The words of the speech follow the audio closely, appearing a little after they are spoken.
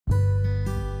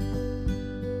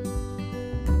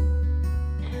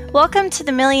Welcome to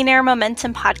the Millionaire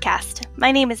Momentum Podcast.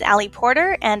 My name is Allie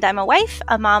Porter, and I'm a wife,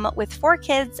 a mom with 4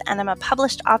 kids, and I'm a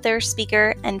published author,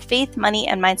 speaker, and faith, money,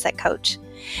 and mindset coach.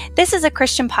 This is a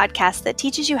Christian podcast that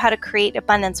teaches you how to create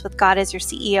abundance with God as your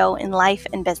CEO in life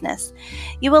and business.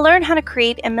 You will learn how to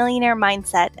create a millionaire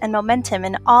mindset and momentum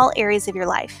in all areas of your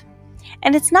life.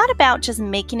 And it's not about just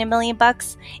making $1 million,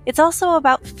 it's also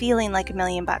about feeling like $1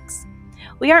 million.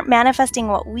 We aren't manifesting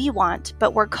what we want,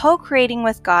 but we're co-creating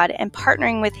with God and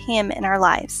partnering with Him in our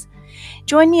lives.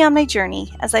 Join me on my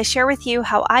journey as I share with you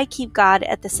how I keep God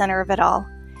at the center of it all.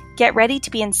 Get ready to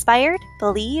be inspired,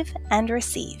 believe, and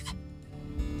receive.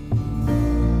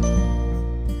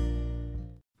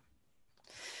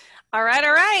 All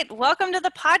right. Welcome to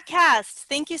the podcast.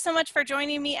 Thank you so much for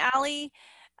joining me, Allie.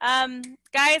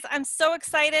 Guys, I'm so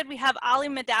excited. We have Ali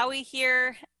Mehdaoui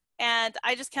here, and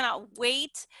I just cannot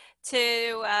wait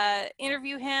to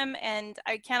interview him, and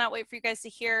I cannot wait for you guys to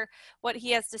hear what he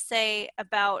has to say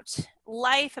about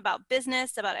life, about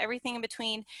business, about everything in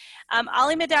between.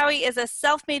 Ali Mehdaoui is a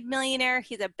self-made millionaire.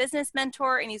 He's a business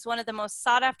mentor, and he's one of the most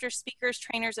sought-after speakers,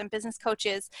 trainers, and business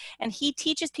coaches, and he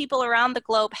teaches people around the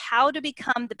globe how to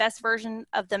become the best version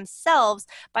of themselves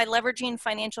by leveraging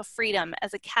financial freedom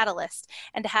as a catalyst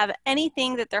and to have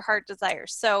anything that their heart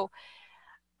desires. So,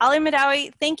 Ali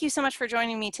Mehdaoui, thank you so much for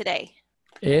joining me today.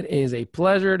 It is a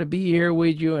pleasure to be here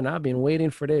with you, and I've been waiting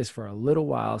for this for a little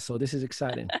while, so this is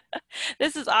exciting.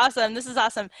 This is awesome.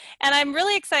 And I'm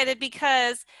really excited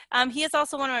because he is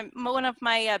also one of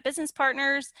my business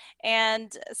partners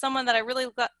and someone that I really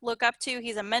look up to.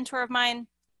 He's a mentor of mine.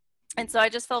 And so I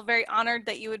just felt very honored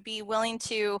that you would be willing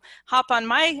to hop on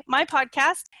my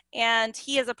podcast. And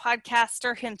he is a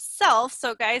podcaster himself.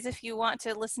 So guys, if you want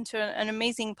to listen to an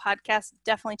amazing podcast,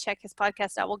 definitely check his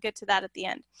podcast out. We'll get to that at the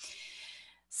end.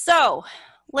 So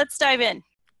let's dive in.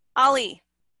 Ali,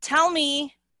 tell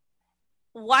me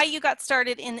why you got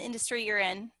started in the industry you're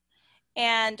in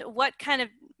and what kind of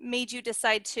made you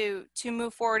decide to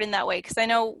move forward in that way. Because I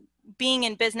know being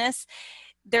in business,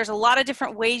 there's a lot of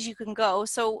different ways you can go.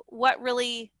 So what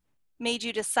really made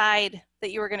you decide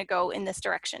that you were going to go in this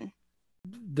direction?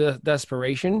 The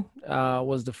desperation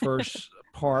was the first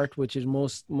part, which is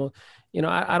most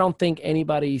I don't think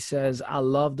anybody says I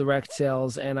love direct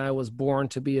sales and I was born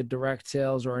to be a direct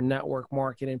sales or a network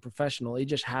marketing professional. It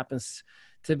just happens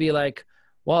to be like,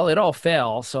 well, it all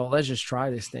fell, so let's just try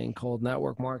this thing called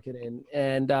network marketing.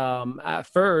 And at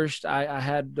first I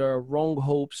had the wrong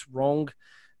hopes, wrong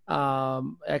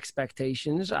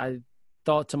expectations. I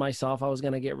thought to myself I was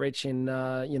going to get rich in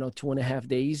 2.5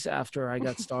 days after I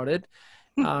got started.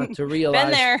 To realize,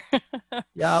 been there.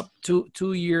 Yeah,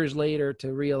 2 years later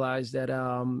to realize that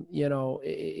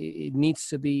it needs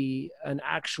to be an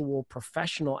actual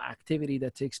professional activity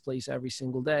that takes place every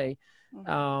single day.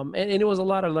 And it was a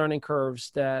lot of learning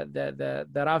curves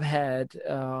that I've had,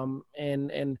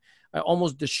 and I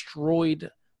almost destroyed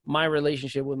my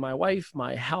relationship with my wife,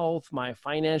 my health, my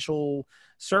financial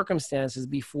circumstances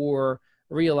before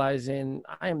realizing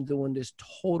I am doing this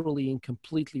totally and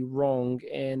completely wrong.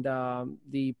 And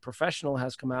the professional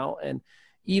has come out. And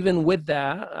even with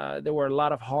that, there were a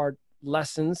lot of hard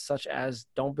lessons, such as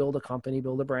don't build a company,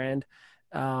 build a brand,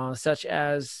 such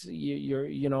as you're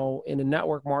in a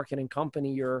network marketing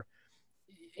company, you're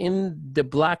in the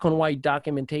black and white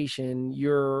documentation,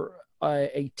 you're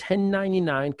a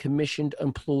 1099 commissioned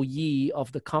employee of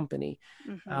the company.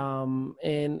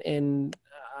 And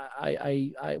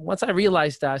I once I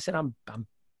realized that, I said, I'm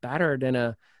better than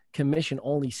a commission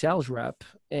only sales rep.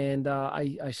 And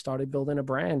I started building a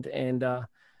brand, and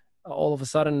all of a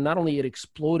sudden, not only it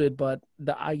exploded, but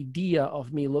the idea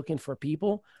of me looking for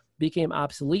people became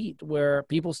obsolete, where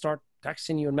people start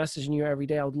texting you and messaging you every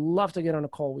day. I would love to get on a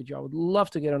call with you. I would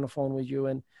love to get on the phone with you.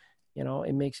 And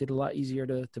it makes it a lot easier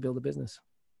to build a business.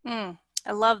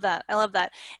 I love that.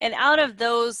 And out of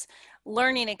those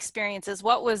learning experiences,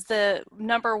 what was the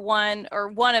number one or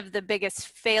one of the biggest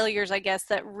failures, I guess,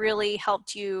 that really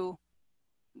helped you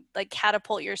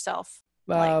catapult yourself?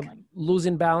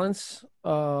 Losing balance.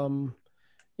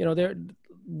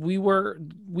 We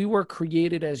were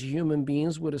created as human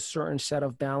beings with a certain set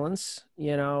of balance,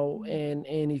 and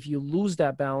if you lose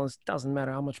that balance, it doesn't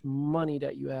matter how much money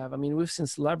that you have. I mean, we've seen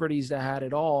celebrities that had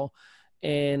it all,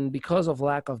 and because of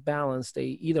lack of balance, they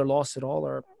either lost it all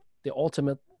or the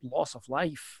ultimate loss of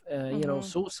life,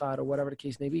 suicide or whatever the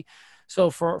case may be. So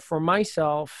for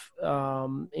myself,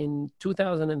 in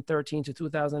 2013 to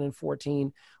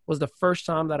 2014 was the first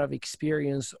time that I've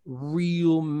experienced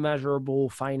real measurable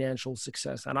financial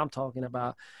success. And I'm talking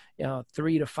about,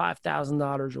 $3,000 to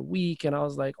 $5,000 a week. And I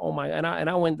was like, oh my, and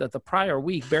I went the prior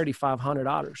week, barely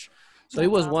 $500. So it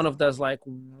That's was one of awesome. those like,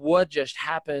 what just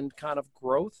happened kind of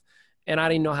growth, and I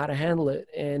didn't know how to handle it.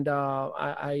 And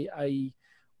I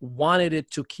wanted it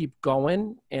to keep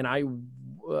going, and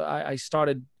I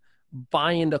started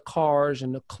buying the cars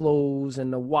and the clothes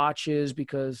and the watches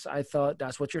because I thought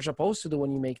that's what you're supposed to do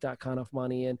when you make that kind of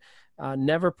money. And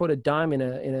never put a dime in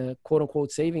a quote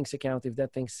unquote savings account, if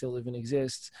that thing still even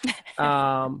exists.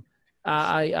 Um,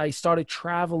 I started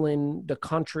traveling the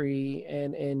country,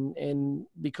 and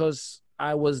because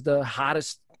I was the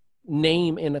hottest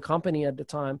name in the company at the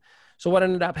time. So what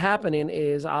ended up happening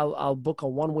is I'll book a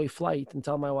one-way flight and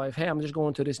tell my wife, hey, I'm just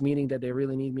going to this meeting that they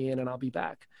really need me in, and I'll be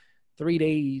back. 3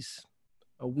 days,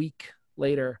 a week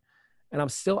later, and I'm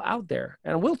still out there.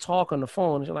 And we'll talk on the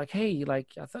phone. You're like, hey, like,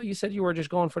 I thought you said you were just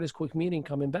going for this quick meeting,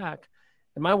 coming back.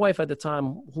 And my wife at the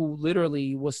time, who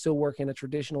literally was still working a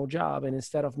traditional job, and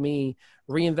instead of me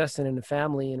reinvesting in the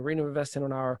family and reinvesting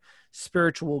in our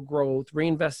spiritual growth,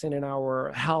 reinvesting in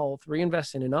our health,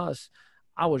 reinvesting in us,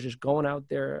 I was just going out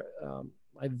there.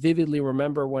 I vividly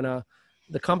remember when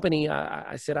the company,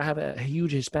 I said, I have a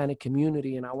huge Hispanic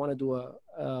community and I want to do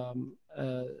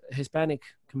a Hispanic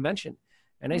convention.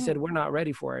 And they said, Mm. we're not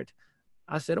ready for it.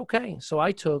 I said, okay. So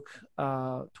I took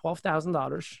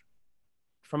 $12,000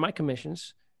 from my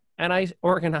commissions and I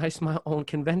organized my own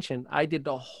convention. I did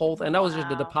the whole thing. And that was just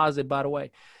the Wow. deposit, by the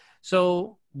way.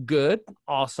 So good,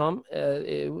 awesome.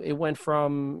 It went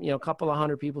from, a couple of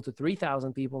hundred people to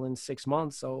 3,000 people in 6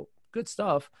 months. So good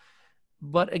stuff.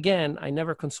 But again, I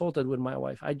never consulted with my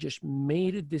wife. I just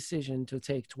made a decision to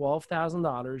take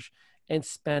 $12,000 and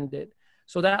spend it.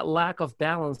 So that lack of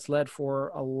balance led for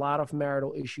a lot of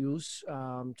marital issues,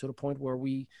 to the point where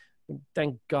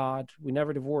thank God, we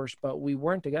never divorced, but we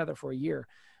weren't together for a year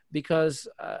because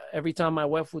every time my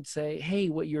wife would say, hey,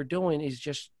 what you're doing is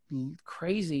just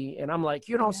crazy. And I'm like,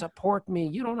 you don't Yeah. support me.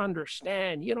 You don't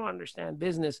understand. You don't understand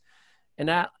business. And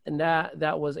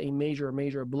that was a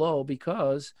major blow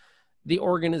because the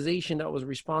organization that was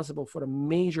responsible for the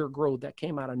major growth that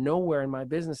came out of nowhere in my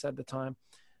business at the time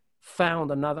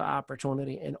found another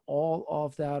opportunity, and all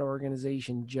of that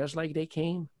organization, just like they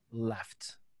came,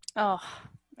 left. Oh,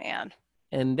 man.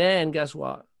 And then guess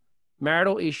what?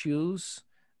 Marital issues.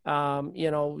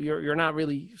 You're not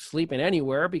really sleeping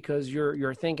anywhere because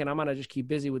you're thinking I'm gonna just keep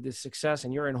busy with this success,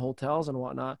 and you're in hotels and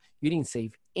whatnot. You didn't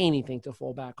save anything to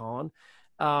fall back on,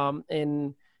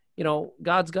 and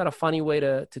God's got a funny way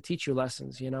to teach you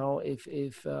lessons. If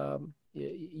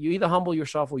you either humble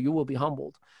yourself or you will be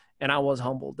humbled, and I was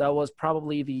humbled. That was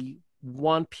probably the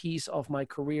one piece of my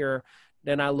career.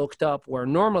 Then I looked up where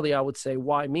normally I would say,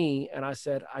 why me? And I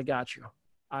said, I got you.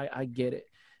 I get it.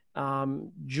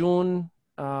 June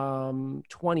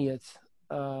 20th,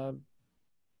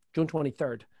 June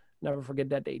 23rd. Never forget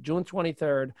that date. June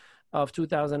 23rd of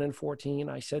 2014.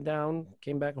 I sat down,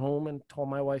 came back home, and told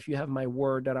my wife, you have my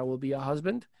word that I will be a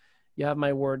husband. You have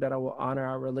my word that I will honor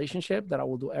our relationship, that I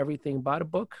will do everything by the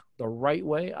book, the right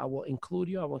way. I will include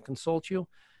you. I will consult you.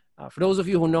 For those of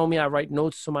you who know me, I write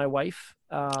notes to my wife.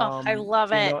 Oh, I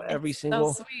love it. Every It's so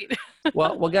single. sweet.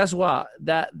 Well, guess what?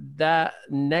 That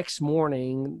next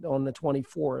morning on the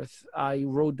 24th, I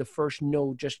wrote the first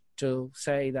note just to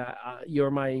say that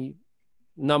you're my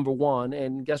number one.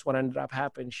 And guess what ended up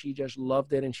happening? She just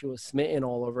loved it and she was smitten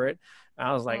all over it.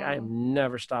 I was like, I Mm. am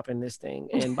never stopping this thing.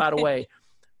 And by the way,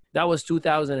 that was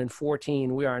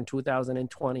 2014. We are in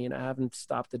 2020, and I haven't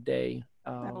stopped a day.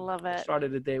 I love I it.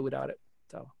 started a day without it.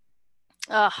 So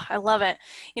Oh, I love it.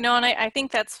 And I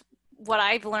think that's what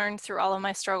I've learned through all of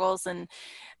my struggles and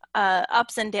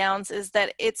ups and downs is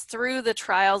that it's through the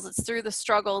trials, it's through the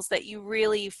struggles that you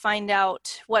really find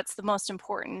out what's the most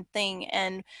important thing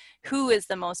and who is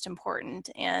the most important.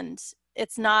 And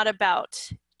it's not about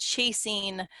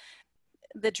chasing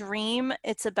the dream,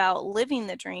 it's about living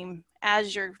the dream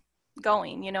as you're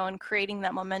going, and creating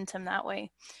that momentum that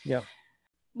way. yeah.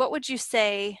 What would you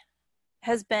say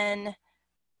has been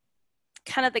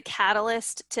kind of the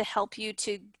catalyst to help you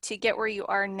to get where you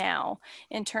are now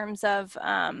in terms of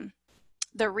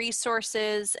the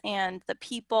resources and the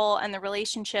people and the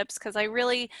relationships? Because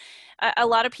a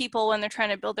lot of people, when they're trying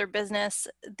to build their business,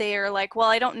 they're like, well,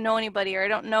 I don't know anybody, or I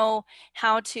don't know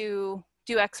how to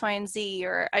do X, Y, and Z,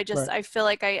 or Right. I feel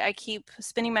like I keep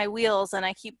spinning my wheels and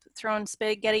I keep throwing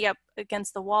spaghetti up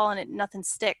against the wall and nothing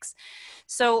sticks.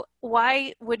 So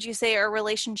why would you say are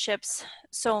relationships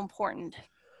so important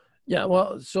Yeah.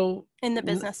 Well, so in the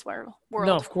business no,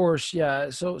 world? of course. Yeah.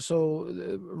 So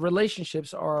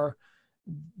relationships are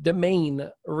the main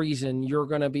reason you're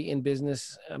going to be in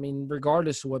business. I mean,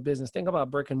 regardless of what business, think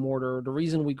about brick and mortar. The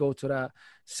reason we go to that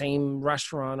same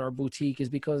restaurant or boutique is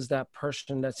because that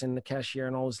person that's in the cashier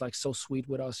and always like so sweet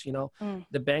with us, you know, Mm.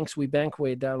 the banks we bank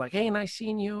with, they're like, hey, nice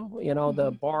seeing you, you know, the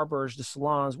Mm-hmm. barbers, the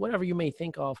salons, whatever you may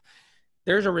think of.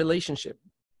 There's a relationship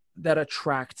that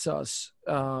attracts us,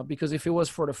 because if it was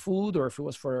for the food or if it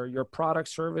was for your product,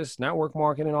 service, network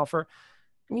marketing offer,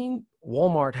 I mean,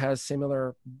 Walmart has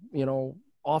similar, you know,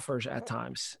 offers at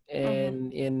times, Mm-hmm.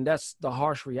 and that's the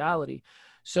harsh reality.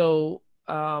 So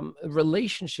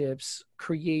relationships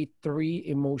create three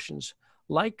emotions: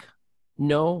 like,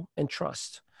 know, and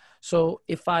trust. So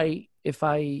if I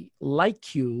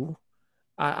like you,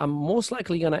 I'm most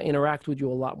likely going to interact with you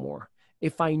a lot more.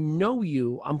 If I know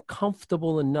you, I'm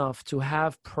comfortable enough to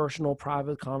have personal,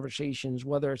 private conversations,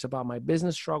 whether it's about my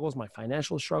business struggles, my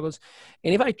financial struggles.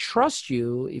 And if I trust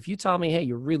you, if you tell me, hey,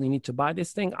 you really need to buy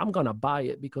this thing, I'm going to buy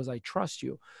it because I trust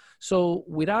you. So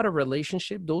without a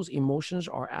relationship, those emotions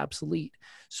are obsolete.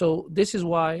 So this is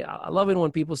why I love it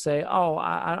when people say, oh,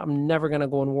 I'm never going to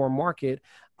go in warm market.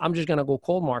 I'm just going to go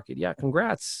cold market. Yeah,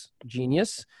 congrats,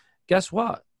 genius. Guess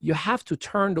what? You have to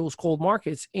turn those cold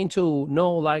markets into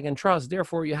know, like, and trust.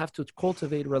 Therefore, you have to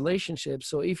cultivate relationships.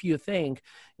 So if you think,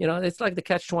 you know, it's like the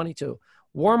catch 22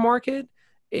 warm market,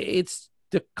 it's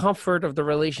the comfort of the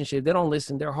relationship. They don't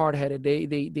listen. They're hard headed.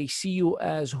 They see you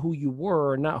as who you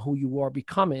were, not who you are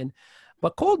becoming.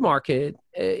 But cold market,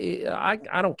 I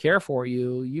don't care for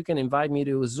you. You can invite me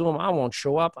to a Zoom. I won't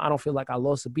show up. I don't feel like I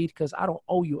lost a beat because I don't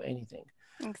owe you anything.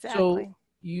 So Exactly.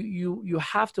 you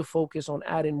have to focus on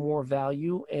adding more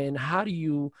value, and how do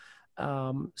you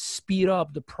speed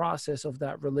up the process of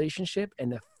that relationship.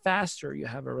 And the faster you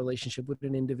have a relationship with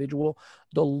an individual,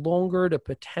 the longer the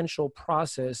potential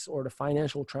process or the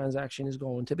financial transaction is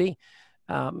going to be.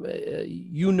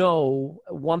 You know,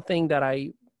 one thing that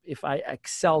if I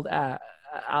excelled at,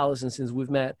 Allison, since we've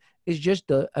met, is just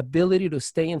the ability to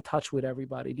stay in touch with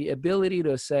everybody, the ability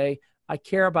to say, I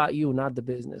care about you, not the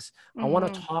business. I want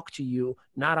to Mm-hmm. talk to you,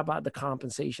 not about the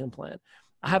compensation plan.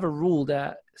 I have a rule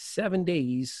that 7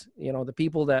 days, you know, the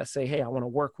people that say, hey, I want to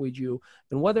work with you,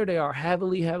 and whether they are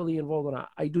heavily, heavily involved or not,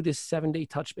 I do this 7 day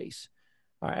touch base.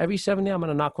 All right, every 7 day, I'm going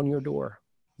to knock on your door,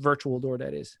 virtual door,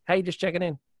 that is. Hey, just checking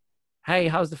in. Hey,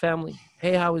 how's the family?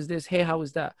 Hey, how is this? Hey, how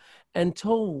is that?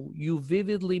 Until you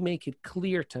vividly make it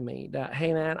clear to me that,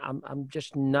 hey, man, I'm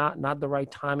just not the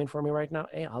right timing for me right now.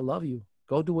 Hey, I love you.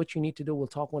 Go do what you need to do. We'll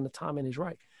talk when the timing is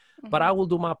right. But Mm-hmm. I will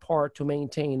do my part to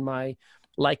maintain my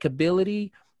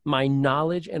likability, my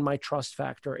knowledge, and my trust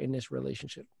factor in this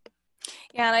relationship.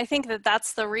 Yeah, and I think that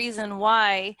that's the reason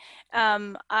why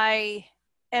I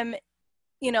am,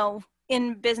 you know,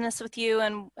 in business with you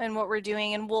and what we're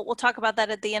doing, and we'll talk about that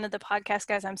at the end of the podcast,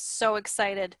 guys. I'm so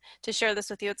excited to share this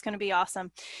with you. It's going to be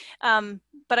awesome.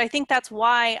 But I think that's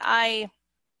why I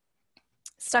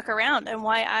stuck around and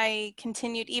why I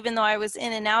continued, even though I was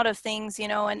in and out of things, you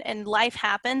know, and life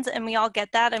happens, and we all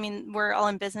get that. I mean, we're all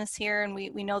in business here, and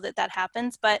we know that that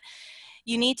happens, but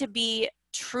you need to be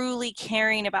truly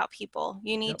caring about people.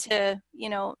 You need Yep. to, you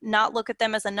know, not look at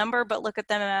them as a number, but look at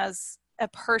them as a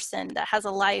person that has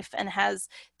a life and has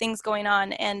things going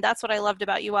on. And that's what I loved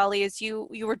about you, Ali, is you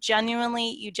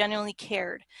genuinely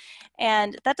cared.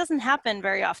 And that doesn't happen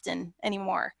very often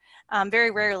anymore.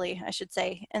 Very rarely, I should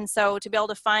say. And so to be able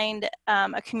to find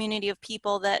a community of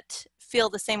people that feel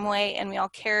the same way, and we all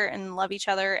care and love each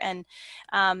other. And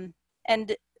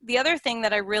the other thing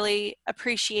that I really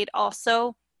appreciate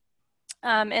also,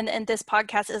 and this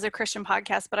podcast is a Christian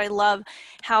podcast, but I love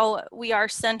how we are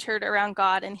centered around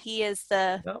God, and He is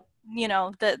the, Yep. you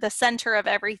know, the center of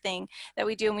everything that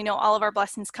we do, and we know all of our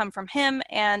blessings come from Him.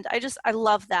 And I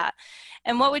love that.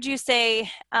 And what would you say,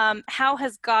 how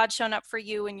has God shown up for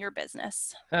you in your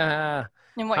business and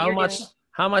what how you're much doing?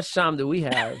 how much time do we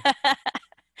have?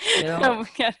 You know, Oh,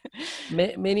 God.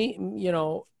 many, you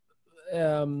know,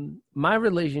 my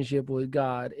relationship with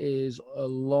God is a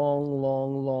long,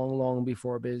 long, long, long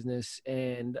before business,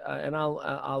 and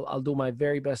I'll do my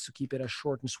very best to keep it as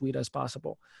short and sweet as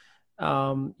possible.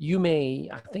 You may,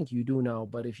 I think you do know,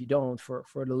 but if you don't,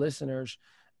 for the listeners,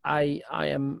 I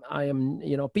am,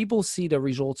 you know, people see the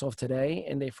results of today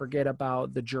and they forget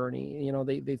about the journey. You know,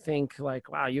 they think like,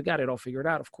 wow, you got it all figured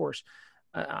out. Of course,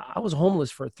 I was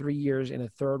homeless for 3 years in a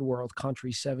third world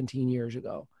country 17 years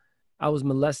ago. I was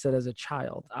molested as a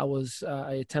child. I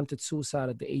attempted suicide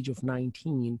at the age of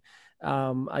 19.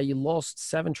 I lost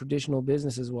 7 traditional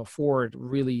businesses, well, 4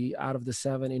 really out of the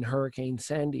 7 in Hurricane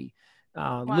Sandy.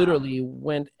 Wow. Literally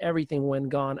everything went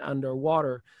gone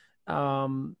underwater.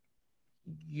 Um,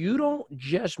 you don't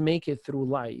just make it through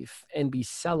life and be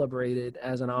celebrated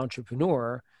as an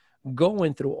entrepreneur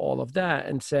going through all of that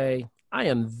and say, I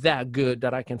am that good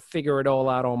that I can figure it all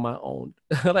out on my own.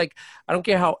 Like, I don't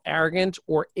care how arrogant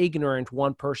or ignorant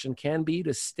one person can be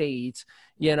to state,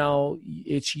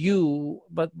 it's you,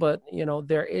 but,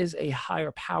 there is a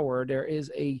higher power. There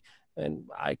is and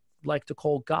I like to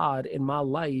call God in my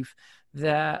life,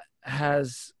 that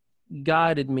has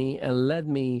guided me and led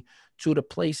me to the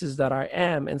places that I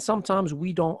am. And sometimes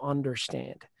we don't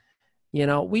understand,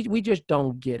 we just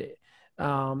don't get it.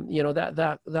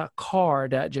 That car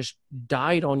that just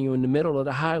died on you in the middle of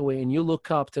the highway, and you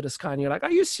look up to the sky and you're like,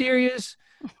 are you serious?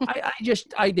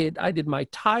 I did my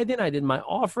tithing, I did my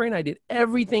offering, I did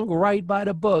everything right by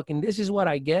the book, and this is what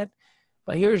I get.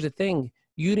 But here's the thing: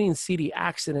 you didn't see the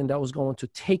accident that was going to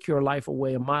take your life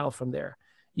away a mile from there.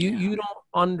 You don't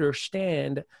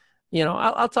understand.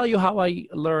 I'll tell you how I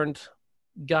learned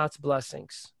God's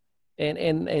blessings.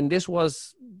 And this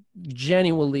was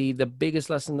genuinely the biggest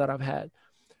lesson that I've had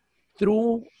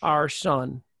through our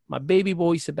son, my baby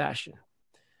boy, Sebastian.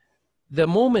 The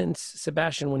moment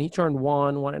Sebastian, when he turned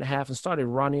 1.5, and started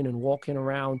running and walking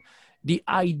around, the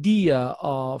idea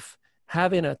of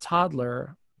having a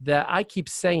toddler that I keep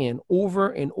saying over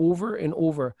and over and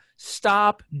over,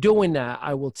 stop doing that.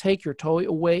 I will take your toy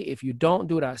away if you don't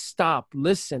do that. Stop,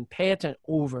 listen, pay attention,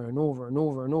 over and over and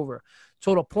over and over.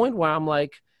 To the point where I'm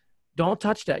like, don't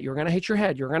touch that. You're going to hit your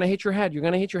head. You're going to hit your head. You're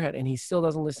going to hit your head. And he still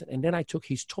doesn't listen. And then I took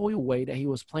his toy away that he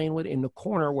was playing with in the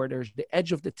corner where there's the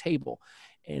edge of the table.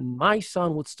 And my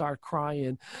son would start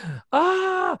crying,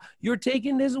 you're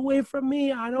taking this away from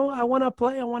me. I want to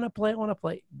play. I want to play. I want to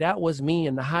play. That was me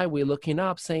in the highway looking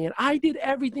up saying, I did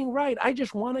everything right. I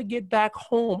just want to get back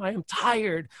home. I am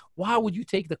tired. Why would you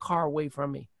take the car away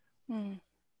from me?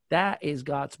 That is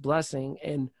God's blessing.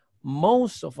 And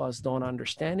most of us don't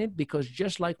understand it, because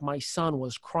just like my son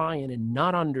was crying and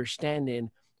not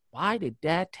understanding, why did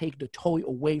dad take the toy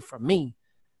away from me?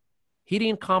 He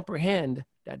didn't comprehend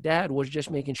that dad was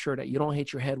just making sure that you don't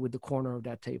hit your head with the corner of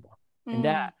that table. And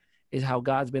that is how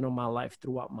God's been on my life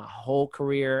throughout my whole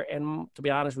career. And to be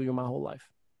honest with you, my whole life.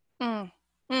 I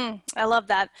love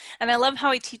that. And I love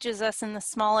how he teaches us in the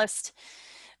smallest,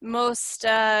 most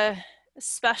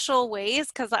special ways,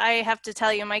 because I have to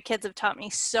tell you, my kids have taught me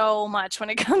so much when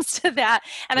it comes to that.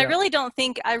 And I really don't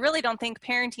think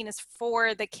parenting is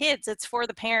for the kids. It's for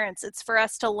the parents. It's for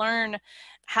us to learn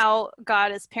how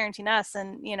God is parenting us.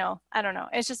 And I don't know,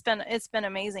 it's been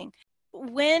amazing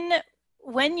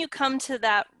when you come to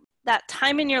that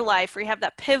time in your life where you have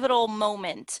that pivotal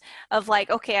moment of like,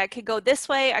 okay, I could go this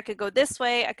way, I could go this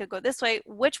way, I could go this way.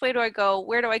 Which way do I go?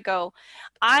 Where do I go?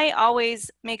 I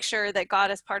always make sure that God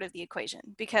is part of the equation,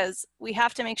 because we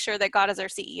have to make sure that God is our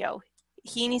CEO.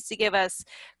 He needs to give us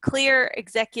clear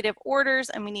executive orders,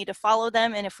 and we need to follow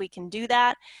them. And if we can do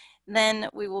that, then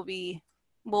we'll be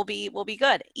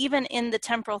good, even in the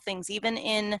temporal things, even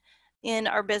in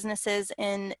our businesses,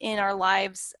 in our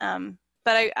lives.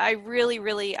 But I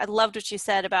really, I loved what you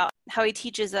said about how he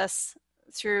teaches us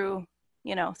through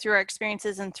our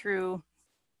experiences and through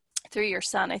your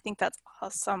son. I think that's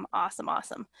awesome.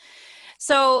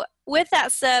 So with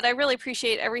that said, I really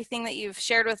appreciate everything that you've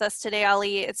shared with us today,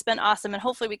 Ali. It's been awesome. And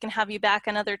hopefully we can have you back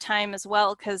another time as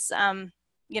well. Cause, actually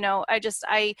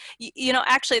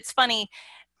it's funny.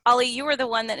 Ali, you were the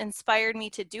one that inspired me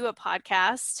to do a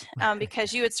podcast,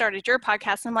 because you had started your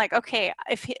podcast. And I'm like, okay,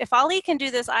 if Ali can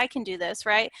do this, I can do this,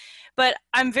 right? But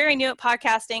I'm very new at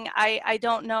podcasting. I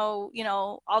don't know,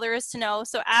 all there is to know.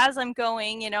 So as I'm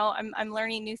going, I'm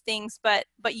learning new things. But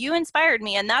you inspired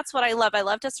me, and that's what I love. I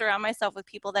love to surround myself with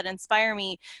people that inspire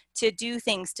me to do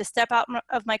things, to step out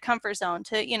of my comfort zone,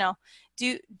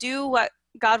 to do what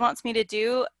God wants me to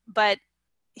do. But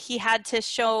He had to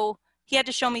show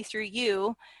me through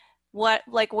you where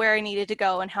I needed to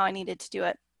go and how I needed to do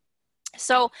it.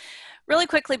 So really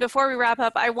quickly, before we wrap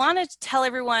up, I wanted to tell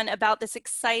everyone about this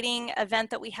exciting event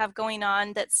that we have going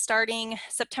on that's starting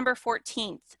September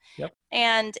 14th. Yep.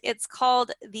 And it's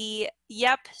called the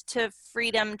Yep to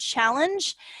Freedom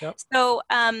Challenge. Yep. So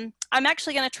I'm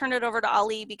actually going to turn it over to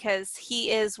Ali, because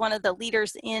he is one of the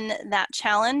leaders in that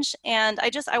challenge. And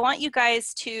I want you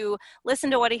guys to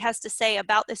listen to what he has to say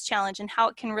about this challenge and how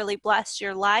it can really bless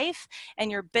your life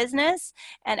and your business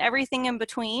and everything in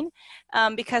between,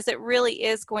 because it really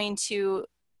is going to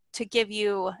give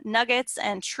you nuggets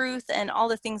and truth and all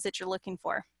the things that you're looking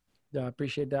for. Yeah, I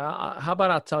appreciate that. How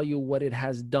about I'll tell you what it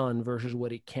has done versus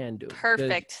what it can do.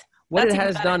 Perfect. What it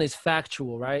has done is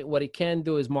factual, right? What it can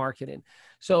do is marketing.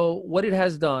 So what it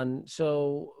has done,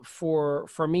 so for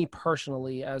me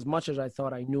personally, as much as I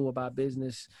thought I knew about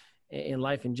business and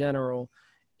life in general,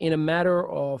 in a matter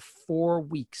of 4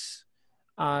 weeks,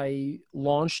 I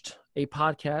launched a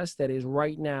podcast that is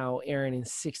right now airing in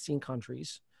 16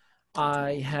 countries. That's I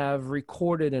amazing. have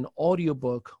recorded an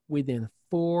audiobook within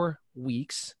 4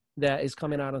 weeks that is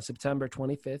coming out on September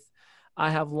 25th. I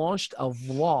have launched a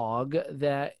vlog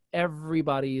that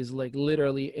everybody is like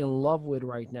literally in love with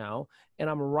right now. And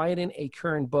I'm writing a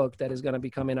current book that is going to be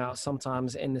coming out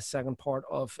sometimes in the second part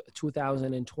of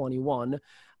 2021.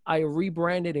 I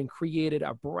rebranded and created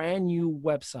a brand new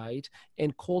website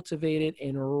and cultivated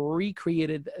and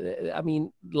recreated, I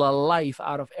mean, the life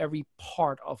out of every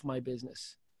part of my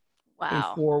business in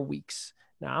Wow. 4 weeks.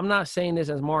 Now, I'm not saying this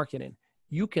as marketing.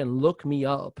 You can look me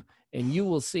up and you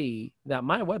will see that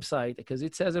my website, because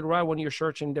it says it right when you're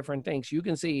searching different things, you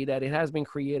can see that it has been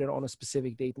created on a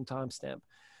specific date and timestamp.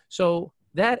 So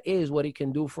that is what it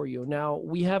can do for you. Now,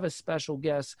 we have a special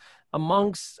guest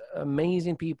amongst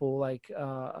amazing people like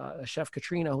Chef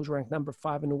Katrina, who's ranked number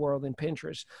 5 in the world in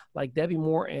Pinterest, like Debbie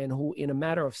Morton, who in a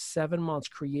matter of 7 months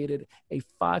created a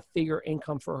 5-figure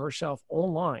income for herself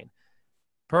online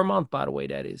per month, by the way,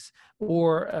 that is.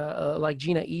 Or like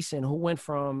Gina Eason, who went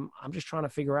from, I'm just trying to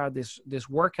figure out this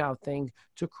workout thing,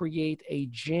 to create a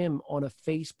gym on a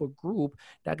Facebook group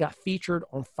that got featured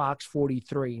on Fox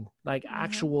 43. Like Mm-hmm.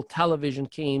 actual television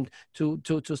came to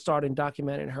start and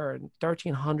documenting her.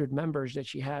 1,300 members that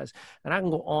she has. And I can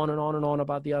go on and on and on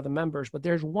about the other members, but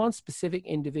there's one specific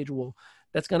individual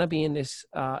that's going to be in this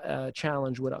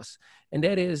challenge with us. And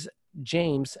that is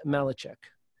James Melichek.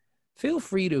 Feel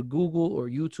free to Google or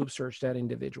YouTube search that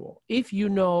individual. If you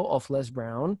know of Les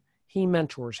Brown, he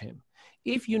mentors him.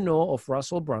 If you know of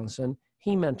Russell Brunson,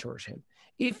 he mentors him.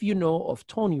 If you know of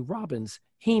Tony Robbins,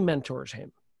 he mentors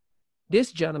him.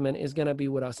 This gentleman is going to be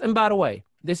with us. And by the way,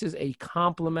 this is a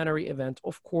complimentary event.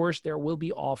 Of course, there will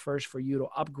be offers for you to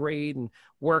upgrade and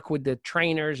work with the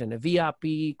trainers and the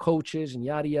VIP coaches and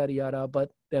yada, yada, yada.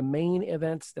 But the main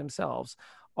events themselves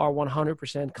are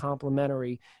 100%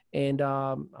 complimentary. And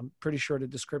I'm pretty sure the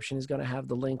description is going to have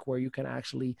the link where you can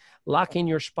actually lock in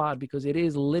your spot, because it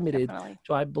is limited. Definitely.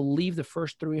 So I believe the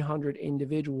first 300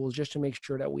 individuals, just to make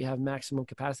sure that we have maximum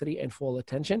capacity and full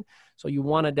attention. So you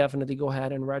want to definitely go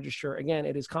ahead and register. Again,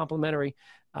 it is complimentary.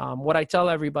 What I tell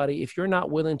everybody, if you're not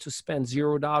willing to spend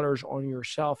 $0 on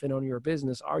yourself and on your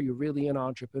business, are you really an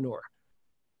entrepreneur?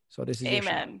 So this is your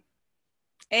shot. Amen.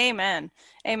 Amen.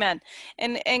 Amen.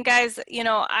 And guys, you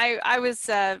know, I was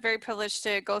very privileged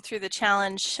to go through the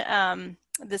challenge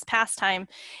this past time,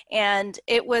 and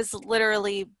it was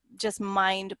literally just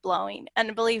mind blowing.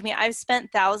 And believe me, I've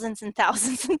spent thousands and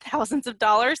thousands and thousands of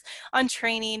dollars on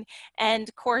training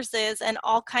and courses and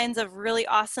all kinds of really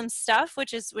awesome stuff,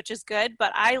 which is good.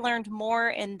 But I learned more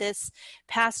in this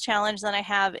past challenge than I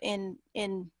have in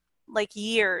like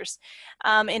years,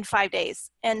 in 5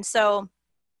 days. And so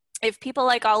if people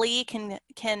like Ali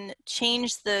can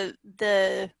change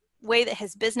the way that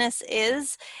his business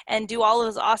is and do all of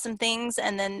those awesome things,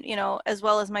 and then, you know, as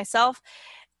well as myself,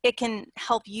 it can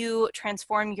help you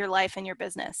transform your life and your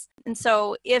business. And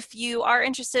so if you are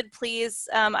interested, please,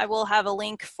 I will have a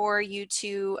link for you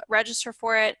to register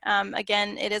for it.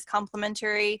 Again, it is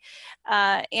complimentary,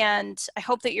 and I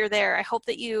hope that you're there. I hope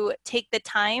that you take the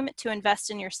time to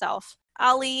invest in yourself.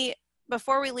 Ali,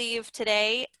 before we leave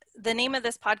today, the name of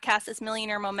this podcast is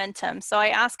Millionaire Momentum. So I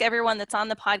ask everyone that's on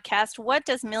the podcast, what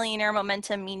does Millionaire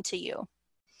Momentum mean to you?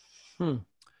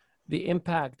 The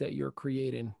impact that you're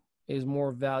creating is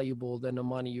more valuable than the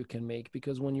money you can make,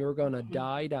 because when you're going to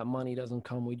die, that money doesn't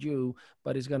come with you,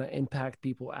 but it's going to impact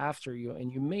people after you.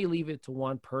 And you may leave it to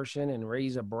one person and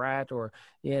raise a brat, or,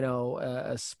 you know,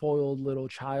 a spoiled little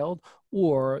child,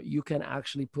 or you can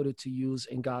actually put it to use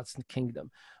in God's kingdom,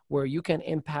 where you can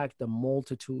impact the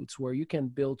multitudes, where you can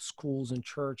build schools and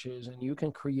churches, and you can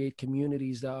create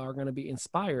communities that are going to be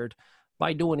inspired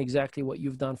by doing exactly what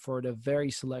you've done for the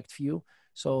very select few.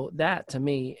 So that to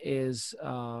me is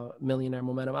millionaire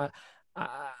momentum.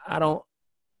 I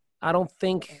don't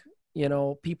think, you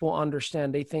know, people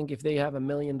understand. They think if they have $1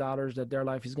 million that their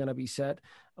life is going to be set.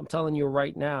 I'm telling you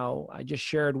right now, I just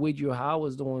shared with you how I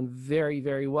was doing very,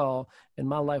 very well, and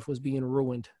my life was being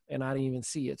ruined and I didn't even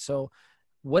see it. So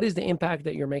what is the impact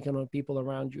that you're making on people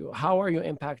around you? How are you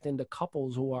impacting the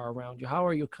couples who are around you? How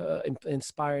are you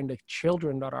inspiring the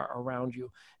children that are around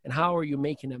you? And how are you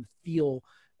making them feel,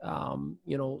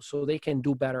 you know, so they can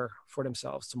do better for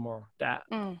themselves tomorrow? That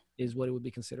is what it would be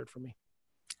considered for me.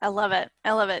 I love it.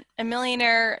 I love it. A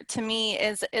millionaire to me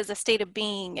is a state of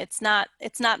being. It's not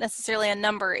necessarily a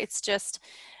number. It's just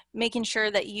making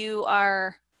sure that you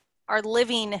are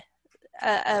living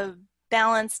a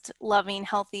balanced, loving,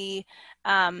 healthy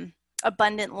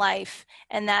abundant life,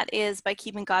 and that is by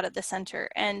keeping God at the center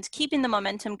and keeping the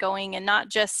momentum going, and not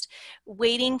just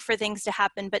waiting for things to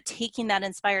happen, but taking that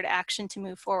inspired action to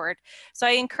move forward. So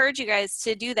I encourage you guys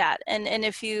to do that. And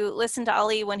if you listen to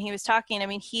Ali when he was talking, I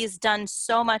mean, he's done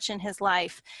so much in his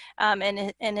life,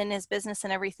 and in his business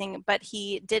and everything, but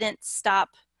he didn't stop.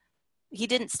 He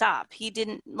didn't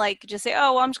like just say,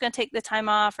 oh, well, I'm just going to take the time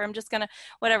off, or I'm just going to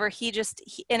whatever.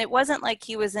 And it wasn't like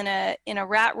he was in a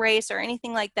rat race or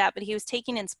anything like that, but he was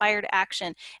taking inspired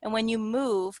action. And when you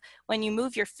move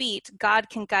your feet, God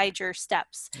can guide your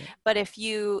steps. But if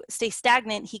you stay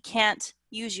stagnant, he can't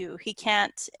use you. He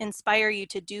can't inspire you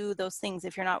to do those things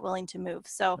if you're not willing to move.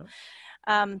 So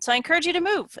so I encourage you to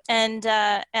move, and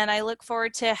I look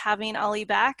forward to having Ali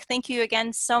back. Thank you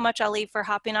again so much, Ali, for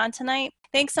hopping on tonight.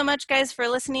 Thanks so much, guys, for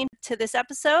listening to this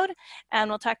episode, and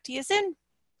we'll talk to you soon.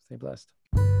 Stay blessed.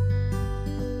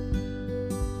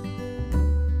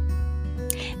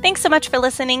 Thanks so much for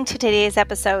listening to today's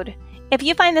episode. If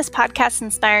you find this podcast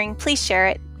inspiring, please share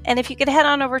it. And if you could head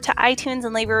on over to iTunes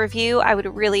and leave a review, I would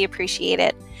really appreciate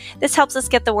it. This helps us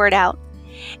get the word out.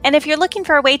 And if you're looking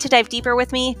for a way to dive deeper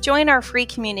with me, join our free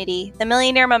community, the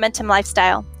Millionaire Momentum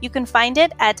Lifestyle. You can find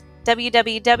it at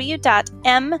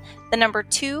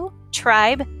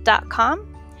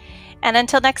www.m2tribe.com. And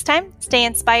until next time, stay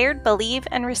inspired, believe,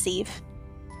 and receive.